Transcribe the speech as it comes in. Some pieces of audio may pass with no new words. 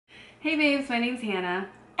Hey babes, my name's Hannah.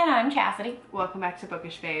 And I'm Chasity. Welcome back to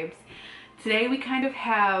Bookish Babes. Today we kind of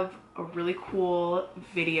have a really cool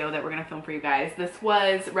video that we're gonna film for you guys. This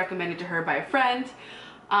was recommended to her by a friend.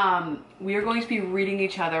 We are going to be reading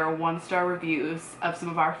each other 1-star reviews of some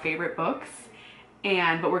of our favorite books.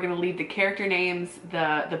 But we're gonna leave the character names,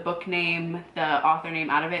 the book name, the author name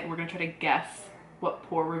out of it, and we're gonna try to guess what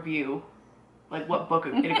poor review, like what book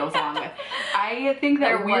it goes along with. I think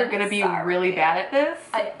that we're gonna be really bad at this,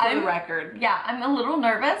 for the record. Yeah, I'm a little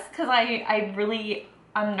nervous because I'm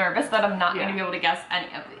nervous that I'm not gonna be able to guess any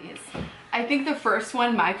of these. I think the first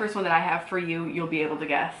one, my first one that I have for you, you'll be able to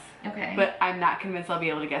guess. Okay. But I'm not convinced I'll be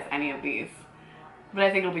able to guess any of these. But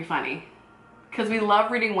I think it'll be funny. Because we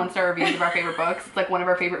love reading 1-star reviews of our favorite books. It's like one of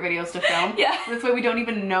our favorite videos to film. Yeah. This way we don't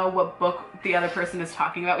even know what book the other person is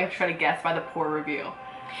talking about. We have to try to guess by the poor review.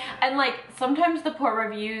 And like, sometimes the poor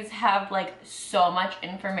reviews have like so much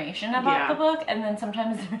information about the book, and then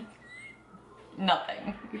sometimes there's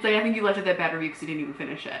nothing. It's like, I think you left it that bad review because you didn't even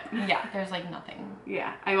finish it. Yeah, there's like nothing.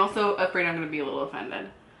 Yeah. I'm also afraid I'm going to be a little offended.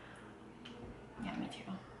 Yeah, me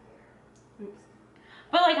too. Oops.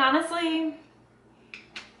 But like, honestly,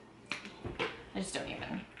 I just don't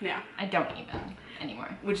even. Yeah. I don't even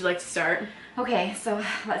anymore. Would you like to start? Okay, so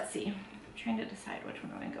let's see. I'm trying to decide which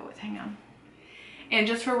one I'm going to go with. Hang on. And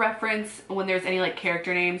just for reference, when there's any like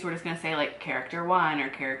character names, we're just going to say like character 1 or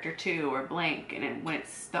character 2 or blank. And then when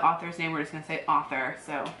it's the author's name, we're just going to say author.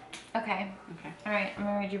 So. Okay. Okay. All right, I'm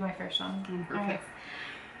going to read you my first one. Perfect.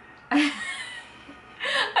 Right.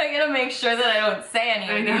 I got to make sure that I don't say any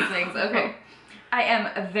of these things. Okay. I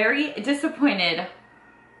am very disappointed,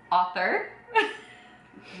 author.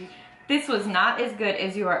 This was not as good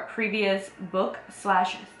as your previous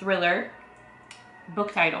book/thriller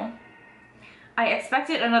book title. I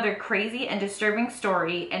expected another crazy and disturbing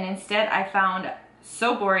story, and instead I found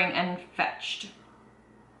so boring and fetched.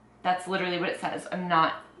 That's literally what it says. I'm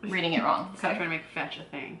not reading it wrong. Stop trying to make fetch a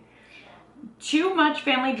thing. Too much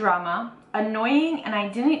family drama, annoying, and I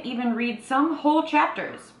didn't even read some whole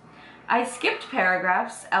chapters. I skipped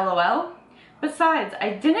paragraphs, lol. Besides,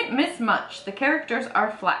 I didn't miss much. The characters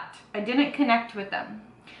are flat. I didn't connect with them.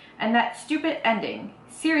 And that stupid ending.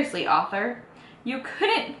 Seriously, author. You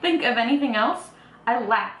couldn't think of anything else? I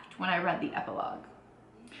laughed when I read the epilogue.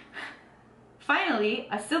 Finally,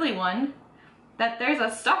 a silly one. That there's a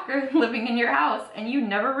stalker living in your house and you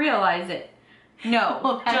never realize it. No,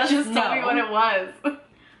 Well, just tell me what it was.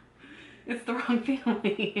 It's the wrong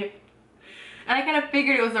family. And I kind of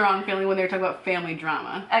figured it was the wrong family when they were talking about family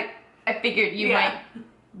drama. I figured you might,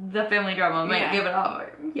 the family drama might give it off.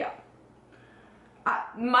 Yeah.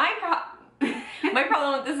 My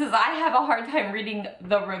problem with this is I have a hard time reading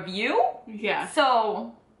the review. Yeah.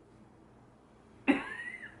 So.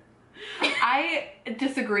 I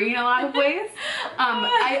disagree in a lot of ways.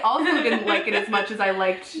 I also didn't like it as much as I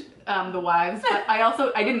liked The Wives, but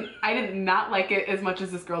I did not like it as much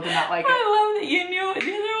as this girl did not like it. I love that you knew what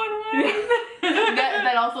the other one was.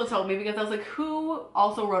 that also told me, because I was like, who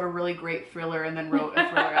also wrote a really great thriller and then wrote a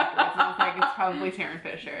thriller afterwards? And I was like, it's probably Taryn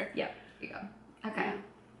Fisher. Yep, here you go. Okay.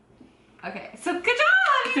 Okay, so good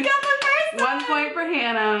job! You got the first one! 1 point for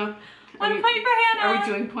Hannah. 1 point for Hannah. Are we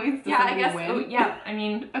doing points? Does I guess. win? Oh, yeah, I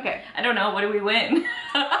mean, okay. I don't know. What do we win?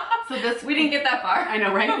 So this we didn't get that far. I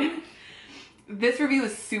know, right? This review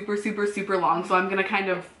is super, super, super long, so I'm gonna kind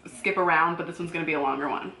of skip around, but this one's gonna be a longer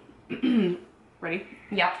one. Ready?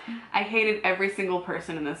 Yeah. I hated every single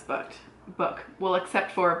person in this book. Well,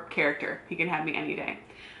 except for character. He can have me any day.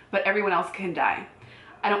 But everyone else can die.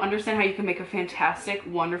 I don't understand how you can make a fantastic,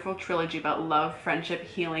 wonderful trilogy about love, friendship,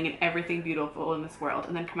 healing, and everything beautiful in this world,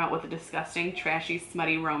 and then come out with a disgusting, trashy,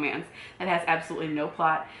 smutty romance that has absolutely no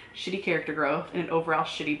plot, shitty character growth, and an overall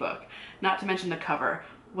shitty book. Not to mention the cover.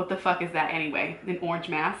 What the fuck is that anyway? An orange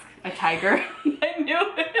mask? A tiger? I knew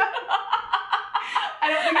it. I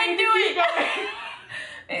don't think I knew it.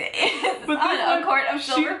 It's on a court of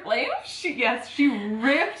silver flame? Yes, she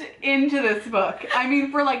ripped into this book. I mean,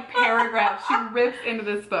 for like paragraphs, she rips into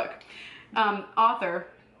this book. Author,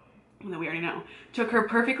 that we already know, took her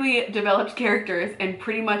perfectly developed characters and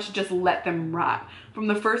pretty much just let them rot. From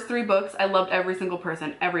the first 3 books, I loved every single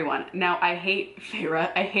person, everyone. Now I hate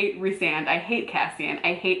Feyre, I hate Rhysand, I hate Cassian,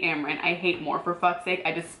 I hate Amren, I hate Mor. For fuck's sake,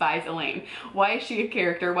 I despise Elaine. Why is she a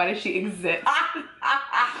character? Why does she exist?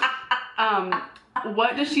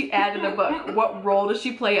 What does she add to the book? What role does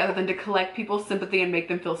she play other than to collect people's sympathy and make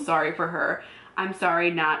them feel sorry for her? I'm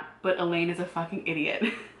sorry, but Elaine is a fucking idiot.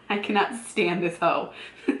 I cannot stand this hoe.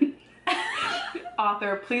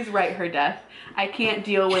 Author, please write her death. I can't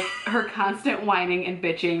deal with her constant whining and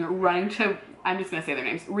bitching, running to I'm just gonna say their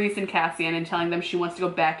names, Reese and Cassian, and telling them she wants to go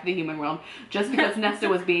back to the human world just because Nesta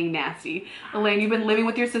was being nasty. Elaine, you've been living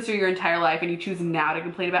with your sister your entire life and you choose now to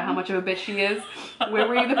complain about how much of a bitch she is? Where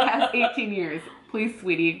were you the past 18 years? Please,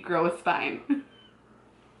 sweetie, grow a spine.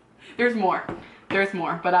 There's more,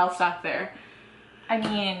 but I'll stop there. I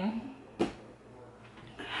mean,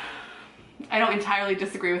 I don't entirely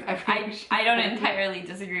disagree with everything. I don't entirely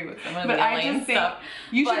disagree with some of but the I Elaine just think stuff.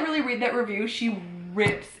 You should really read that review. She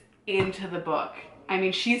rips into the book. I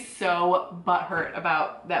mean, she's so butthurt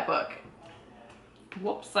about that book.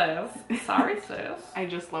 Whoops, sis. Sorry, sis. I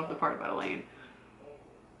just love the part about Elaine.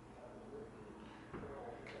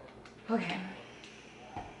 Okay.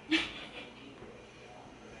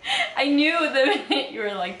 I knew the minute you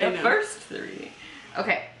were like the first three.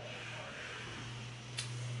 Okay.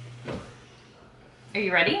 Are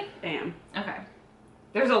you ready? I am. Okay.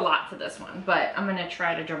 There's a lot to this one, but I'm gonna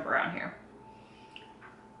try to jump around here.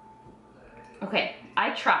 Okay,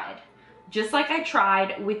 I tried. Just like I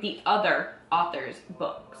tried with the other author's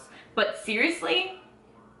books. But seriously,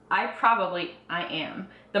 I am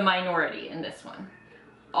the minority in this one.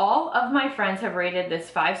 All of my friends have rated this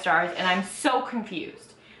 5 stars and I'm so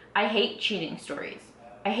confused. I hate cheating stories.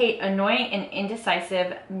 I hate annoying and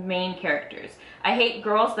indecisive main characters. I hate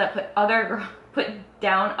girls that put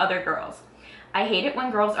down other girls. I hate it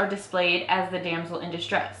when girls are displayed as the damsel in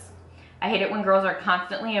distress. I hate it when girls are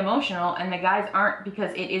constantly emotional and the guys aren't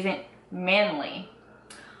because it isn't manly.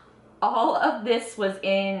 All of that was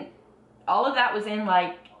in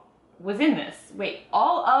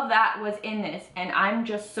this and I'm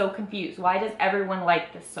just so confused. Why does everyone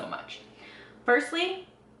like this so much? Firstly,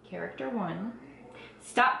 character 1,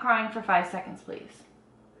 stop crying for 5 seconds, please.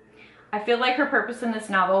 I feel like her purpose in this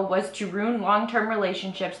novel was to ruin long-term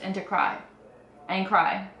relationships and to cry. And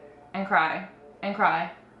cry. And cry. And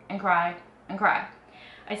cry. And cry. And cry.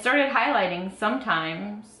 I started highlighting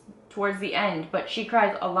sometimes towards the end, but she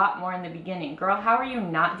cries a lot more in the beginning. Girl, how are you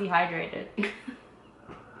not dehydrated?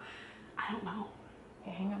 I don't know.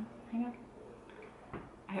 Okay, hang on.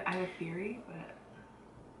 I have a theory, but...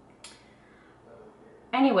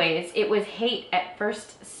 Anyways, it was hate at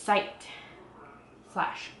first sight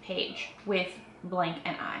 / page with blank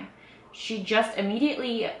and I. She just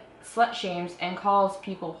immediately slut shames and calls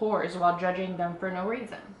people whores while judging them for no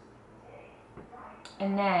reason.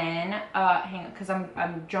 And then, hang on,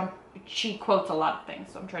 because she quotes a lot of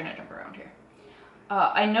things, so I'm trying to jump around here.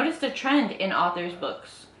 I noticed a trend in authors'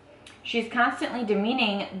 books. She's constantly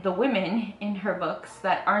demeaning the women in her books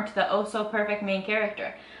that aren't the oh so perfect main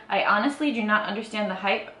character. I honestly do not understand the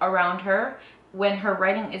hype around her when her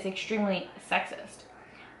writing is extremely sexist.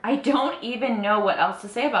 I don't even know what else to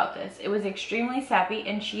say about this. It was extremely sappy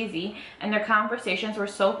and cheesy, and their conversations were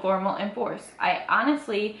so formal and forced. I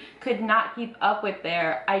honestly could not keep up with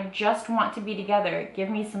their, I just want to be together, give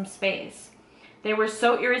me some space. They were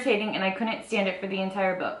so irritating and I couldn't stand it for the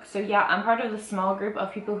entire book. So yeah, I'm part of the small group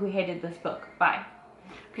of people who hated this book. Bye.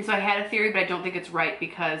 Okay, so I had a theory, but I don't think it's right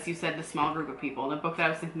because you said the small group of people. The book that I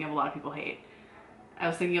was thinking of, a lot of people hate. I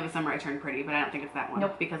was thinking of The Summer I Turned Pretty, but I don't think it's that one.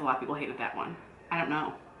 Nope. Because a lot of people hated that one. I don't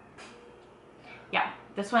know. Yeah,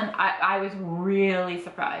 this one, I was really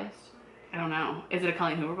surprised. I don't know. Is it a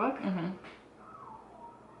Colleen Hoover book? Mm-hmm.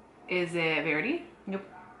 Is it Verity? Nope.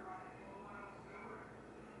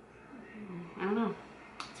 I don't know.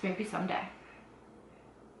 It's maybe someday.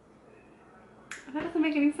 That doesn't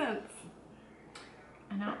make any sense.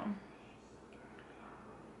 I know.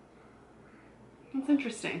 That's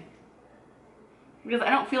interesting. Because I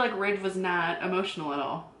don't feel like Ridge was not emotional at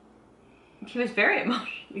all. He was very emotional.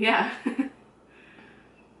 Yeah.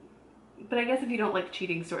 But I guess if you don't like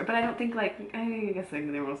cheating story, but I don't think like, I guess like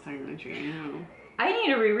they were all talking about cheating, I don't know. I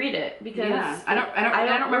need to reread it because I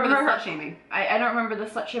don't remember the slut shaming. I don't remember the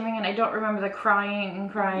slut shaming and I don't remember the crying and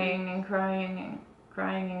crying and crying and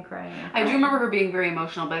crying and crying. And crying. I do remember her being very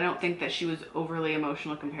emotional, but I don't think that she was overly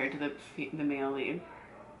emotional compared to the male lead.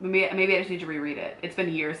 Maybe I just need to reread it. It's been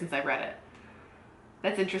years since I've read it.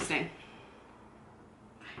 That's interesting.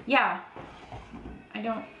 Yeah. I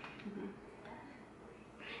don't.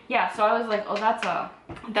 Yeah, so I was like, oh,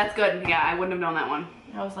 that's good. Yeah, I wouldn't have known that one.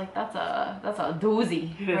 I was like, that's a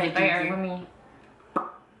doozy right there.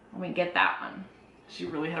 Let me get that one. She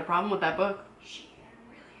really had a problem with that book. She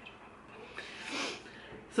really had a problem.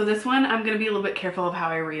 So this one, I'm gonna be a little bit careful of how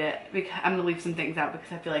I read it because I'm gonna leave some things out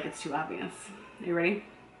because I feel like it's too obvious. Are you ready?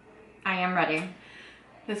 I am ready.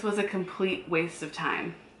 This was a complete waste of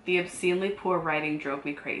time. The obscenely poor writing drove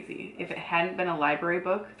me crazy. If it hadn't been a library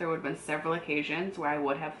book, there would have been several occasions where I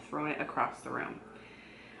would have thrown it across the room.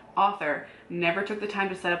 Author never took the time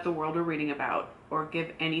to set up the world we're reading about or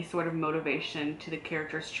give any sort of motivation to the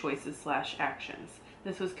character's choices / actions.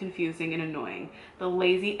 This was confusing and annoying. The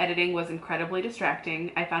lazy editing was incredibly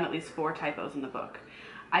distracting. I found at least 4 typos in the book.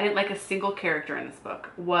 I didn't like a single character in this book.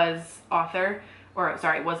 Was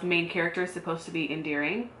main character supposed to be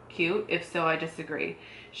endearing, cute? If so, I disagree.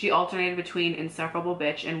 She alternated between insufferable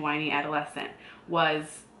bitch and whiny adolescent.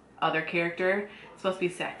 Was other character supposed to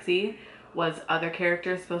be sexy? Was other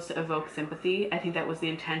character supposed to evoke sympathy? I think that was the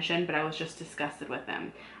intention, but I was just disgusted with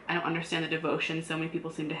them. I don't understand the devotion so many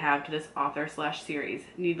people seem to have to this author / series.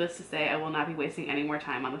 Needless to say, I will not be wasting any more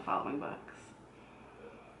time on the following books.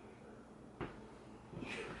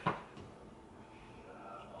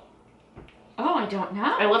 Oh, I don't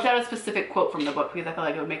know. I left out a specific quote from the book because I felt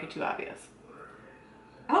like it would make it too obvious.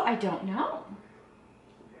 Oh, I don't know.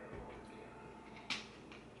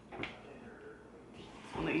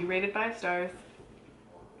 One that you rated 5 stars.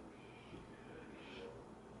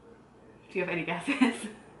 Do you have any guesses?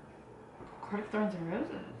 Court of Thorns and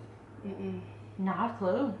Roses. Mm-mm. Not a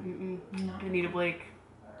clue. Mm-mm. Not Anita Blake.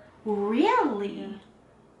 Really?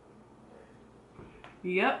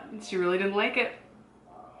 Yep, she really didn't like it.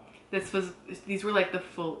 These were like the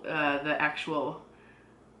full, the actual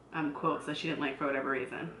quotes that she didn't like for whatever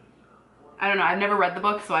reason. I don't know. I've never read the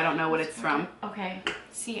book, so I don't know what it's from. Okay.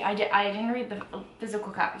 See, I didn't read the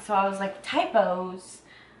physical copy, so I was like, typos.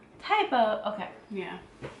 Typo. Okay. Yeah.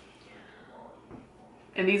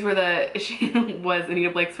 And these were was Anita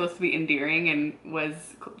Blake supposed to be endearing, and was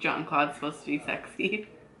John Claude supposed to be sexy?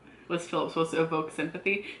 Was Philip supposed to evoke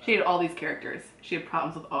sympathy? She had all these characters. She had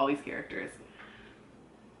problems with all these characters.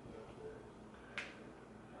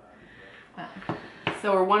 Well.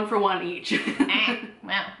 So we're 1 for 1 each.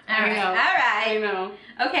 Well, all right. Know. All right. I know.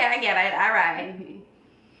 Okay, I get it. All right.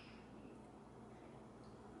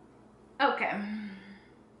 Okay.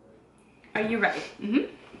 Are you ready? Mm-hmm.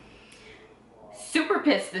 Super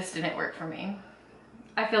pissed this didn't work for me.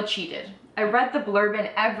 I feel cheated. I read the blurb and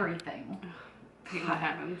everything. What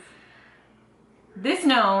happens? This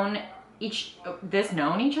known each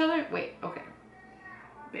other? Wait, okay.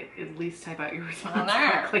 Babe, at least type out your response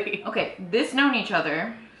correctly. Okay, this known each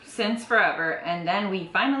other since forever, and then we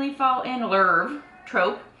finally fall in love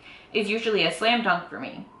trope is usually a slam dunk for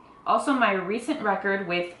me. Also, my recent record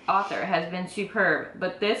with author has been superb,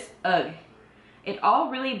 but this, it all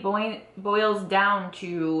really boils down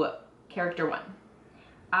to character 1.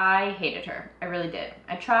 I hated her. I really did.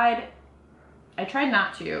 I tried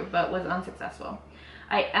not to, but was unsuccessful.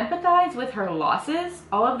 I empathize with her losses.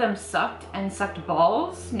 All of them sucked and sucked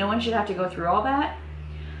balls. No one should have to go through all that.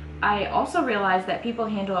 I also realized that people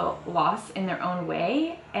handle loss in their own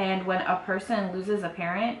way, and when a person loses a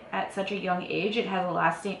parent at such a young age, it has a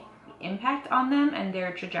lasting impact on them and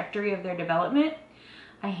their trajectory of their development.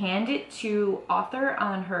 I hand it to author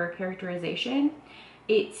on her characterization.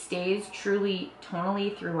 It stays truly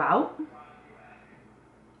tonally throughout.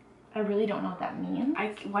 I really don't know what that means.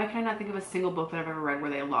 Why can I not think of a single book that I've ever read where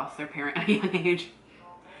they lost their parent at a young age?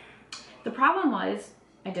 The problem was,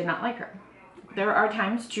 I did not like her. There are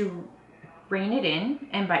times to rein it in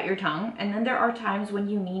and bite your tongue, and then there are times when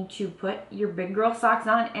you need to put your big girl socks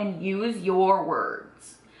on and use your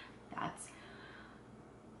words.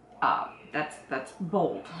 That's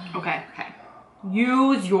bold. Okay. Okay.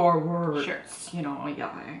 Use your words. Sure. You know,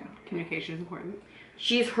 yeah. Communication is important.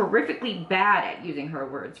 She's horrifically bad at using her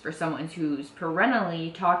words for someone who's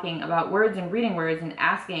perennially talking about words and reading words and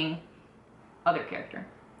asking other character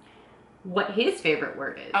what his favorite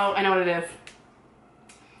word is. Oh, I know what it is.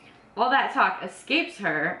 All that talk escapes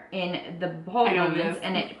her in the bold moments,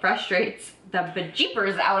 and it frustrates the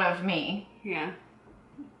bejeepers out of me. Yeah.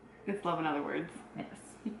 It's love in other words. It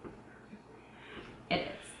is. It is.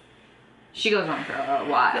 She goes on for a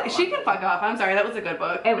while. She can fuck off. I'm sorry. That was a good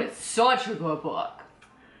book. It was such a good book.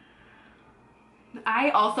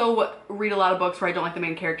 I also read a lot of books where I don't like the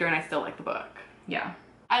main character and I still like the book. Yeah.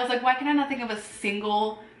 I was like, why can I not think of a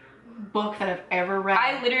single book that I've ever read?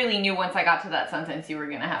 I literally knew once I got to that sentence you were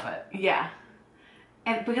gonna have it. Yeah.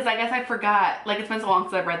 And because I guess I forgot, like it's been so long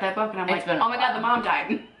since I've read that book and I'm like, oh my god, the mom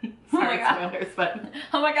died. Sorry, spoilers, but.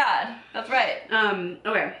 Oh my god, that's right.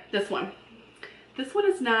 Okay, this one. This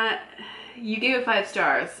one is not, you gave it 5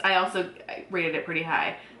 stars. I rated it pretty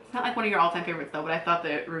high. It's not like one of your all-time favorites though, but I thought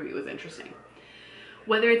the review was interesting.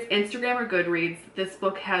 Whether it's Instagram or Goodreads, this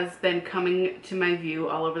book has been coming to my view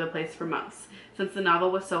all over the place for months. Since the novel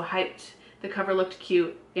was so hyped, the cover looked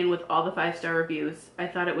cute, and with all the 5-star reviews, I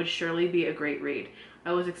thought it would surely be a great read.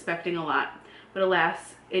 I was expecting a lot, but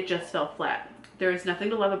alas, it just fell flat. There is nothing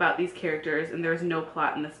to love about these characters, and there is no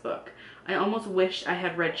plot in this book. I almost wish I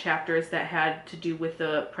had read chapters that had to do with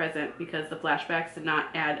the present because the flashbacks did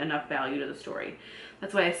not add enough value to the story.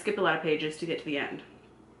 That's why I skipped a lot of pages to get to the end.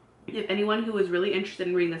 If anyone who is really interested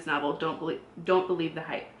in reading this novel, don't believe the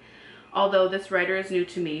hype. Although this writer is new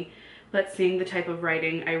to me, but seeing the type of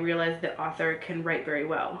writing, I realize the author can write very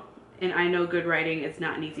well. And I know good writing is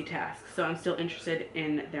not an easy task, so I'm still interested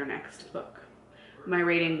in their next book. My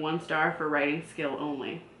rating, 1 star for writing skill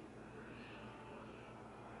only.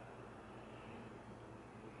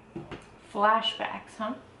 Flashbacks,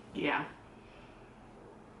 huh? Yeah.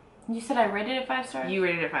 You said I rated it 5 stars? You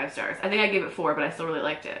rated it 5 stars. I think I gave it 4, but I still really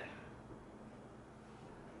liked it.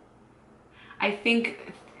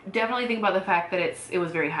 Definitely think about the fact that it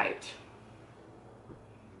was very hyped.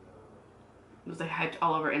 It was like hyped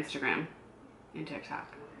all over Instagram and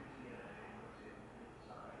TikTok.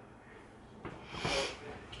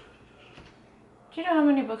 Do you know how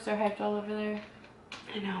many books are hyped all over there?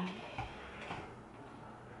 I know.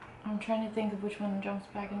 I'm trying to think of which one jumps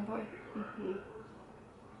back and forth. Mm-hmm.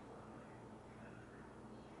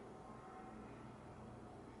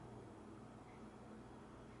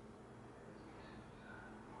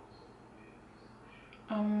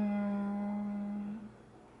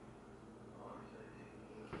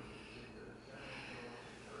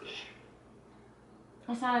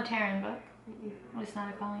 It's not a Taryn book. It's not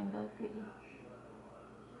a Colleen book.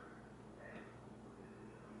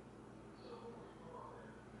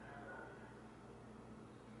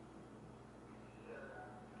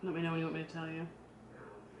 Let me know when you want me to tell you.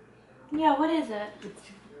 Yeah, what is it? It's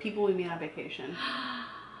People We Meet on Vacation.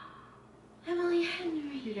 Emily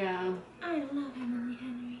Henry. Yeah. I love Emily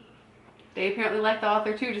Henry. They apparently like the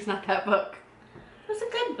author too, just not that book. It was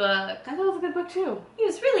a good book. I thought it was a good book too. It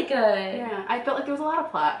was really good. Yeah, I felt like there was a lot of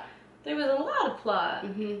plot. There was a lot of plot.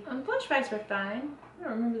 Mm-hmm. Flashbacks were fine. I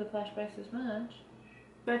don't remember the flashbacks as much.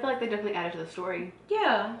 But I feel like they definitely added to the story.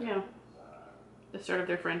 Yeah. Yeah. The start of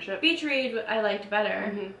their friendship. Beach Read I liked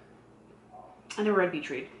better. Mm-hmm. I never read Beach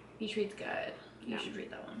Read. Beach Read's good. You Yeah. should read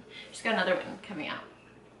that one. She's got another one coming out.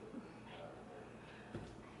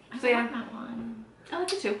 So I yeah. like that one. I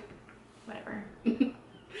like it too. Whatever.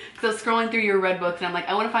 So I was scrolling through your read books and I'm like,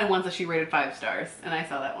 I want to find ones that she rated 5 stars. And I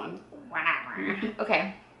saw that one.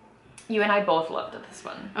 Okay. You and I both loved this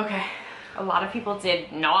one. Okay. A lot of people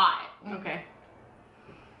did not. Okay.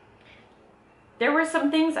 There were some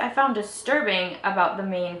things I found disturbing about the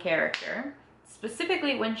main character,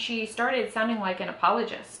 specifically when she started sounding like an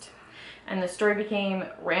apologist, and the story became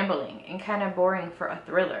rambling and kind of boring for a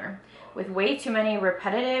thriller, with way too many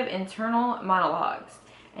repetitive internal monologues,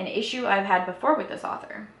 an issue I've had before with this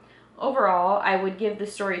author. Overall, I would give the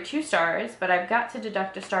story 2 stars, but I've got to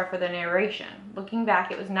deduct a star for the narration. Looking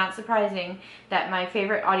back, it was not surprising that my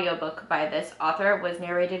favorite audiobook by this author was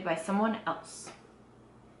narrated by someone else.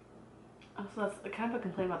 Oh, so that's kind of a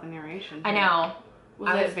complaint about the narration. I know.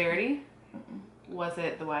 Was it Verity? Was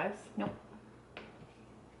it The Wives? Nope.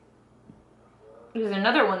 There's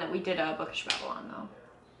another one that we did a Bookish Babes on, though.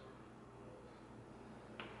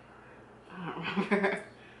 I don't remember.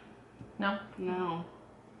 No? No.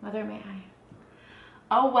 Mother May I?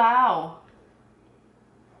 Oh, wow.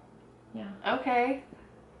 Yeah. Okay.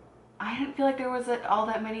 I didn't feel like there was all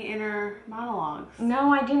that many inner monologues.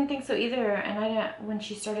 No, I didn't think so either. And I didn't, when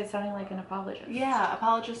she started sounding like an apologist. Yeah,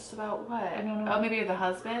 apologist about what? I don't know. Oh, maybe the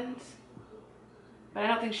husband? But I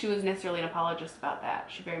don't think she was necessarily an apologist about that.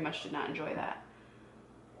 She very much did not enjoy that.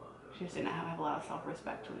 She just did not have a lot of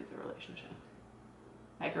self-respect to leave the relationship.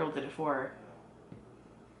 That girl did it for her.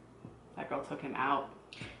 That girl took him out.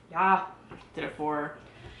 Yeah. Did it for her.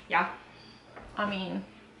 Yeah. I mean,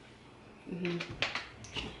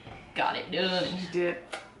 got it done. She did.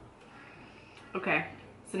 Okay.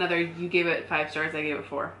 It's another, you gave it 5 stars, I gave it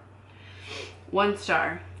 4. 1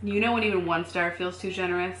 star. You know when even 1 star feels too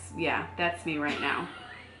generous? Yeah, that's me right now.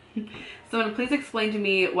 Someone please explain to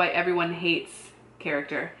me why everyone hates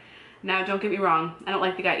character. Now, don't get me wrong, I don't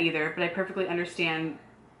like the guy either, but I perfectly understand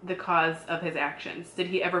the cause of his actions. Did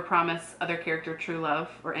he ever promise other character true love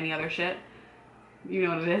or any other shit? You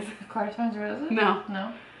know what it is? Correspondence Roses? No.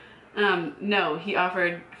 No? No, he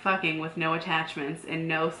offered fucking with no attachments and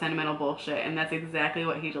no sentimental bullshit, and that's exactly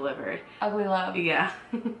what he delivered. Ugly Love. Yeah.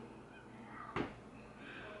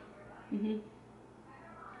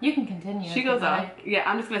 You can continue. She goes off. Yeah,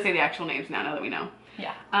 I'm just gonna say the actual names now that we know.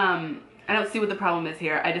 Yeah. I don't see what the problem is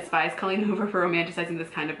here. I despise Colleen Hoover for romanticizing this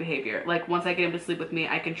kind of behavior. Like, once I get him to sleep with me,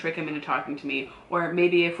 I can trick him into talking to me. Or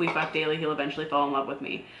maybe if we fuck daily, he'll eventually fall in love with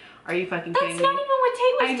me. Are you fucking kidding me? That's not even what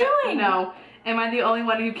Tate was doing. No. Am I the only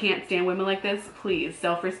one who can't stand women like this? Please,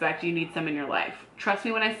 self-respect, you need some in your life. Trust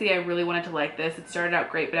me when I say I really wanted to like this. It started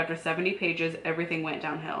out great, but after 70 pages, everything went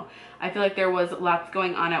downhill. I feel like there was lots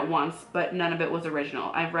going on at once, but none of it was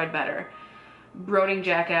original. I've read better. Brooding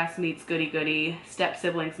jackass meets goody goody, step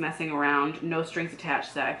siblings messing around, no strings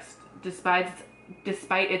attached sex. Despite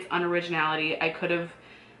its unoriginality, I could have...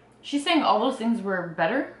 She's saying all those things were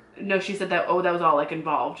better? No, she said that, oh, that was all like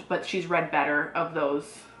involved, but she's read better of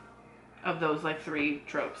those like 3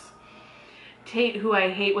 tropes. Tate, who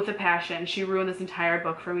I hate with a passion, she ruined this entire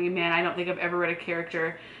book for me. Man, I don't think I've ever read a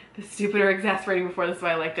character this stupid or exasperating before. This is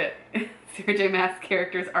why I liked it. Sarah J. Maas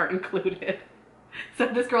characters aren't included. So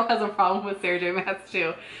this girl has a problem with Sarah J. Maas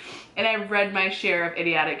too. And I've read my share of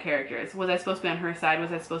idiotic characters. Was I supposed to be on her side?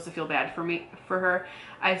 Was I supposed to feel bad for her?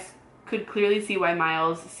 I could clearly see why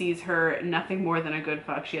Miles sees her nothing more than a good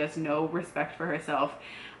fuck. She has no respect for herself.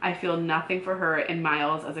 I feel nothing for her and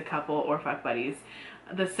Miles as a couple or fuck buddies.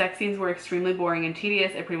 The sex scenes were extremely boring and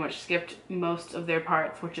tedious. I pretty much skipped most of their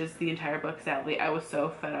parts, which is the entire book, sadly. I was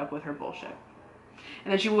so fed up with her bullshit.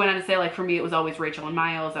 And then she went on to say, like, for me, it was always Rachel and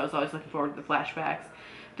Miles. I was always looking forward to the flashbacks.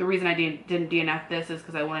 The reason I didn't DNF this is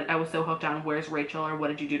because I was so hooked on where's Rachel or what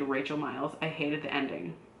did you do to Rachel Miles. I hated the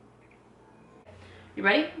ending. You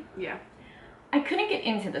ready? Yeah. I couldn't get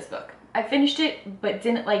into this book. I finished it, but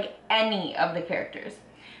didn't like any of the characters.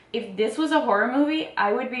 If this was a horror movie,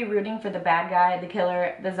 I would be rooting for the bad guy, the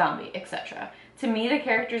killer, the zombie, etc. To me, the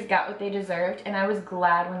characters got what they deserved, and I was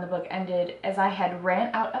glad when the book ended, as I had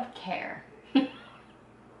ran out of care.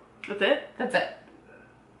 That's it? That's it.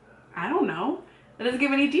 I don't know. That doesn't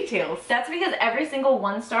give any details. That's because every single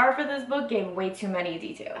 1 star for this book gave way too many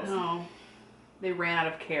details. No. They ran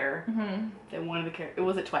out of care. Mm-hmm. They wanted the care.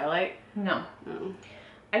 Was it Twilight? No. Oh.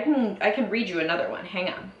 I can read you another one. Hang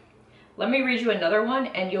on. Let me read you another one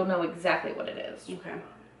and you'll know exactly what it is. Okay.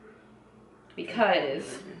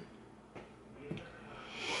 Because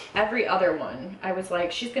every other one, I was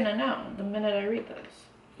like, she's gonna know the minute I read this.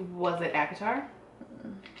 Was it ACOTAR?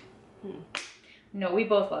 No, we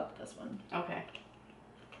both loved this one. Okay.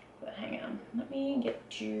 But hang on. Let me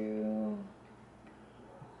get you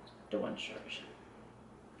the one short version.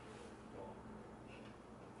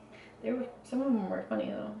 Some of them were funny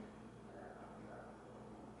though.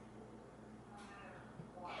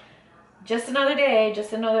 Just another day,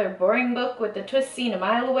 just another boring book with the twist seen a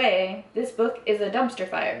mile away. This book is a dumpster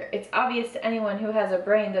fire. It's obvious to anyone who has a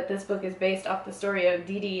brain that this book is based off the story of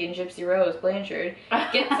Dee Dee and Gypsy Rose Blanchard.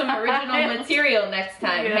 Get some original material next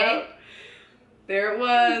time, hey? There it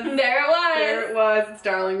was. There it was. There it was. It's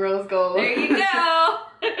Darling Rose Gold. There you go.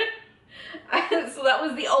 So that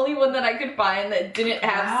was the only one that I could find that didn't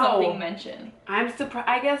have something mentioned. I'm surprised.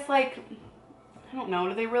 I guess, like, I don't know.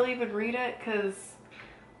 Do they really even read it? Because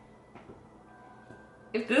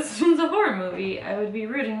if this was a horror movie, I would be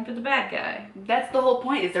rooting for the bad guy. That's the whole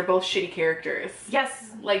point, is they're both shitty characters.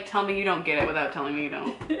 Yes. Like, tell me you don't get it without telling me you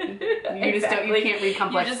don't. You Exactly. just don't, you can't read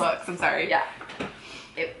complex books. I'm sorry. Yeah.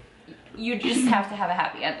 You just have to have a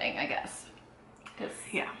happy ending, I guess. Because,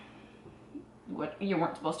 yeah. What you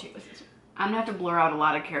weren't supposed to with this one. I'm gonna have to blur out a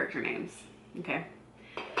lot of character names. Okay.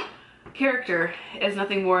 Character is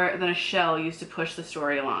nothing more than a shell used to push the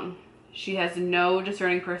story along. She has no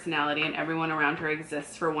discerning personality, and everyone around her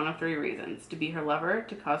exists for one of 3 reasons: to be her lover,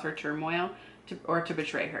 to cause her turmoil, or to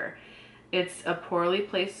betray her. It's a poorly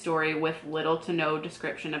placed story with little to no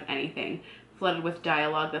description of anything, flooded with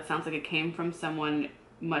dialogue that sounds like it came from someone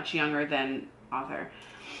much younger than author.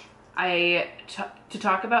 To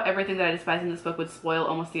talk about everything that I despise in this book would spoil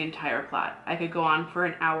almost the entire plot. I could go on for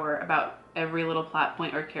an hour about every little plot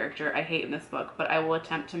point or character I hate in this book, but I will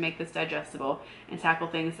attempt to make this digestible and tackle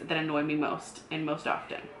things that annoy me most and most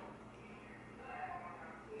often.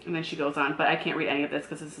 And then she goes on, but I can't read any of this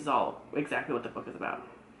because this is all exactly what the book is about.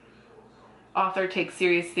 Author takes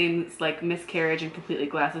serious things like miscarriage and completely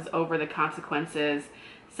glasses over the consequences,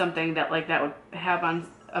 something that would have on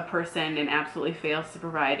a person, and absolutely fails to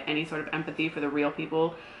provide any sort of empathy for the real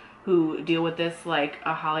people who deal with this, like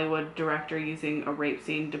a Hollywood director using a rape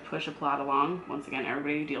scene to push a plot along. Once again,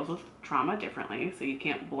 everybody deals with trauma differently, so you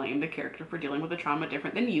can't blame the character for dealing with a trauma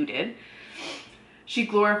different than you did. She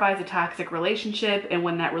glorifies a toxic relationship, and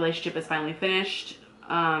when that relationship is finally finished,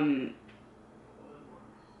 none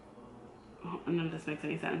of this makes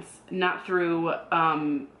any sense. Not through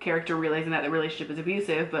character realizing that the relationship is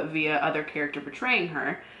abusive, but via other character betraying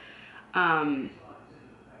her.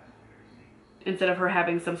 Instead of her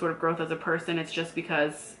having some sort of growth as a person, it's just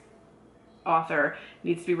because author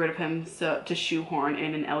needs to be rid of him to shoehorn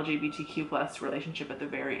in an LGBTQ plus relationship at the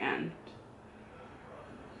very end.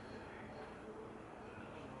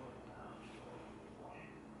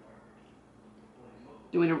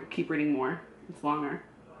 Do you want to keep reading more? It's longer.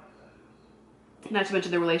 Not to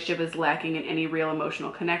mention the relationship is lacking in any real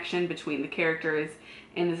emotional connection between the characters,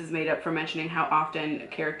 and this is made up for mentioning how often a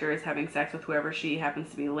character is having sex with whoever she happens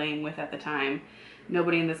to be laying with at the time.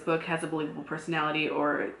 Nobody in this book has a believable personality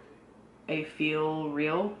or a feel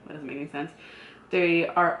real. That doesn't make any sense. They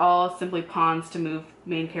are all simply pawns to move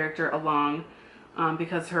main character along.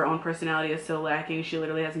 Because her own personality is so lacking, she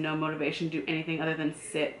literally has no motivation to do anything other than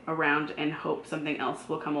sit around and hope something else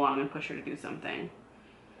will come along and push her to do something.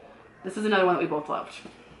 This is another one that we both loved.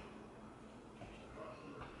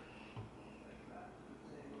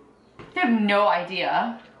 I have no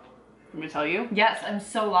idea. I'm gonna tell you? Yes, I'm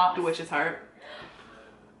so lost. The Witch's Heart.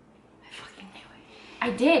 I fucking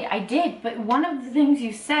knew it. I did, but one of the things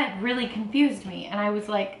you said really confused me, and I was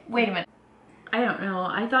like, wait a minute. I don't know.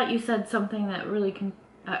 I thought you said something that really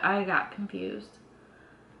I got confused.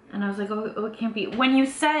 And I was like, oh, it can't be. When you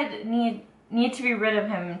said need to be rid of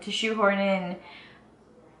him to shoehorn in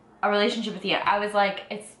a relationship with you, I was like,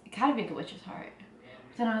 it's gotta be The Witch's Heart.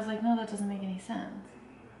 But then I was like, no, that doesn't make any sense.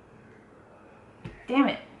 Damn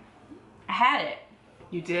it. I had it.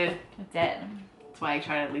 You did? I did. That's why I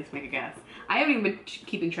try to at least make a guess. I haven't even been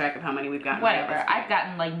keeping track of how many we've gotten. Whatever. I've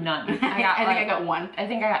gotten like none. I think I got one. I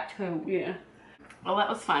think I got 2. Yeah. Well, that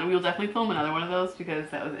was fun. We will definitely film another one of those because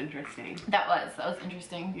that was interesting. That was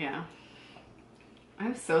interesting. Yeah.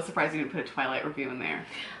 I'm so surprised you didn't put a Twilight review in there.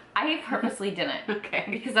 I purposely didn't. Okay.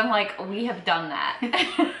 Because I'm like, we have done that.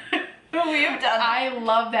 We have done that. I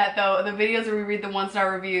love that though. The videos where we read the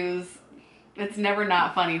 1-star reviews, it's never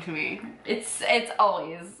not funny to me. It's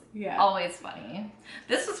always funny.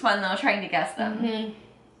 This was fun though, trying to guess them. Mm-hmm.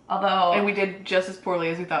 Although, and we did just as poorly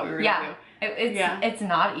as we thought we were gonna do. It's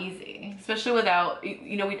not easy. Especially without,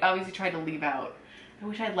 you know, we obviously tried to leave out. I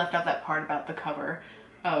wish I had left out that part about the cover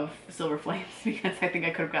of Silver Flames because I think I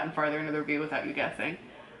could have gotten farther into the review without you guessing.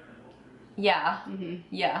 Yeah.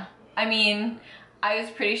 Yeah. I mean, I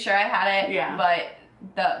was pretty sure I had it. Yeah.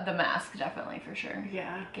 But the mask definitely for sure.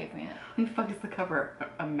 Yeah. Gave me it. What the fuck is the cover?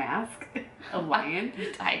 A mask? A lion?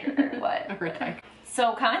 A tiger. What? Or a tiger.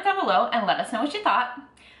 So comment down below and let us know what you thought.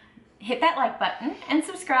 Hit that like button and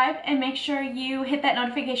subscribe, and make sure you hit that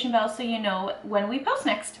notification bell so you know when we post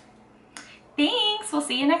next. Thanks. We'll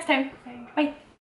see you next time. Bye.